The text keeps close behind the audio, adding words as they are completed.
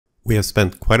We have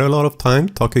spent quite a lot of time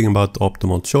talking about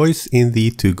optimal choice in the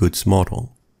two goods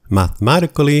model.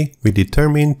 Mathematically, we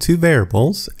determine two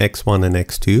variables, x1 and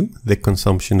x2, the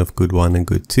consumption of good 1 and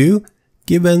good 2,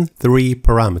 given three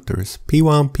parameters,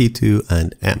 p1, p2,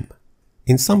 and m.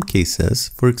 In some cases,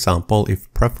 for example, if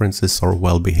preferences are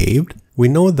well behaved, we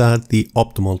know that the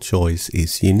optimal choice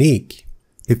is unique.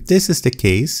 If this is the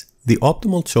case, the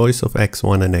optimal choice of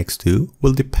x1 and x2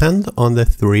 will depend on the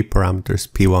three parameters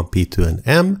p1, p2, and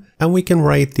m, and we can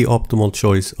write the optimal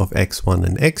choice of x1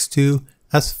 and x2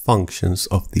 as functions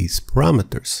of these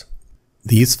parameters.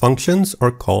 These functions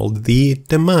are called the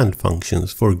demand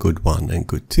functions for good 1 and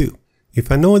good 2.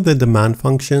 If I know the demand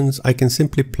functions, I can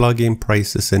simply plug in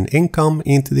prices and income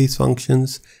into these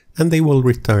functions, and they will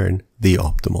return the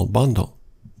optimal bundle.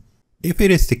 If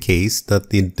it is the case that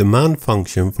the demand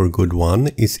function for good 1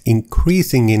 is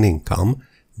increasing in income,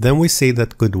 then we say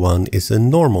that good 1 is a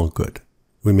normal good.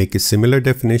 We make a similar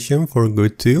definition for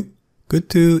good 2. Good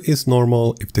 2 is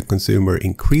normal if the consumer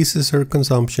increases her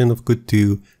consumption of good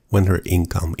 2 when her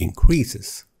income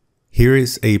increases. Here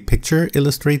is a picture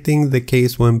illustrating the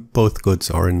case when both goods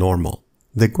are normal.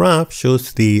 The graph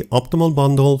shows the optimal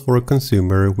bundle for a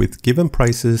consumer with given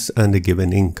prices and a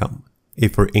given income.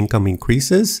 If her income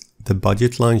increases, the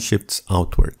budget line shifts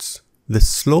outwards. The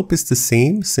slope is the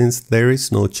same since there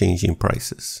is no change in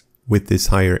prices. With this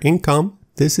higher income,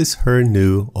 this is her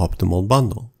new optimal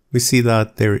bundle. We see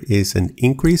that there is an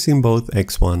increase in both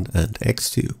x1 and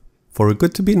x2. For a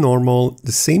good to be normal,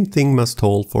 the same thing must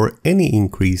hold for any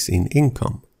increase in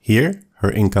income. Here,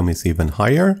 her income is even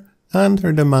higher and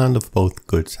her demand of both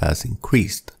goods has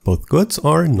increased. Both goods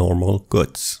are normal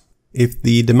goods. If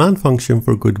the demand function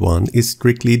for good 1 is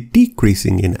strictly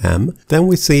decreasing in m, then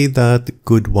we say that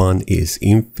good 1 is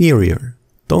inferior.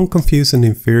 Don't confuse an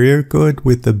inferior good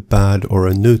with a bad or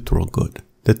a neutral good.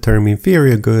 The term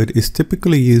inferior good is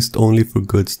typically used only for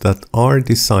goods that are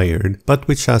desired, but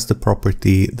which has the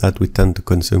property that we tend to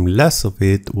consume less of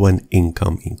it when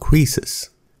income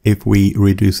increases. If we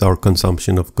reduce our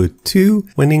consumption of good 2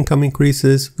 when income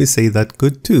increases, we say that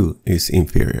good 2 is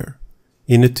inferior.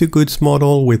 In a two goods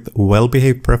model with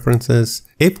well-behaved preferences,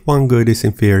 if one good is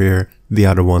inferior, the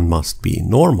other one must be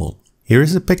normal. Here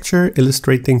is a picture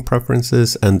illustrating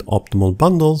preferences and optimal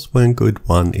bundles when good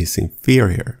 1 is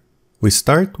inferior. We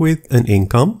start with an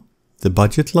income, the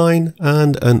budget line,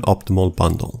 and an optimal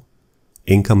bundle.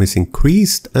 Income is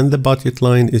increased and the budget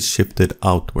line is shifted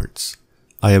outwards.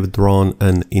 I have drawn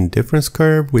an indifference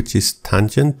curve which is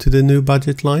tangent to the new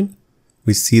budget line.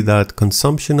 We see that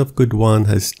consumption of good 1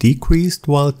 has decreased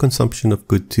while consumption of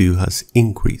good 2 has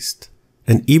increased.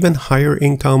 An even higher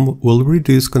income will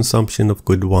reduce consumption of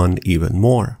good 1 even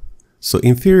more. So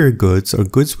inferior goods are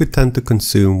goods we tend to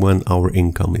consume when our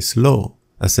income is low.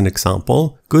 As an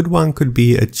example, good 1 could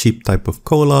be a cheap type of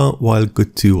cola while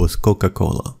good 2 was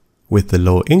Coca-Cola. With the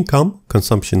low income,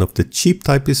 consumption of the cheap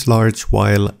type is large,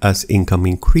 while as income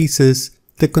increases,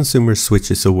 the consumer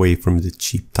switches away from the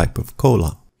cheap type of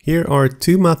cola. Here are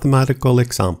two mathematical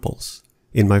examples.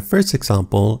 In my first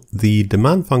example, the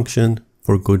demand function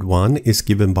for good 1 is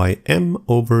given by m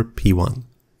over p1.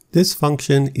 This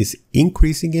function is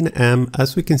increasing in m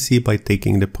as we can see by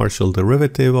taking the partial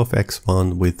derivative of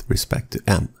x1 with respect to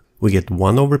m. We get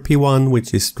 1 over p1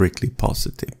 which is strictly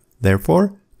positive.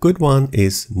 Therefore, good 1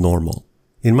 is normal.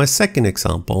 In my second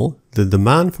example, the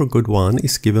demand for good 1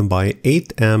 is given by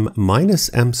 8m minus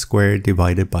m squared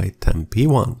divided by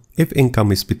 10p1, if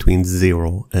income is between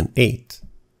 0 and 8.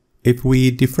 If we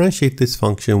differentiate this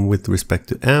function with respect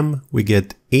to m, we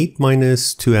get 8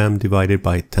 minus 2m divided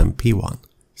by 10p1.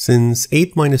 Since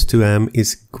 8 minus 2m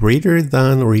is greater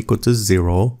than or equal to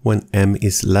 0 when m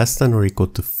is less than or equal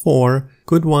to 4,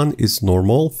 good 1 is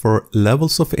normal for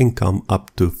levels of income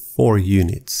up to 4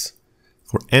 units.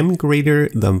 For m greater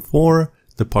than 4,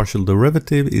 the partial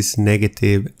derivative is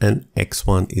negative and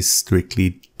x1 is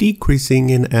strictly decreasing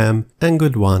in m and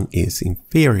good 1 is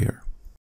inferior.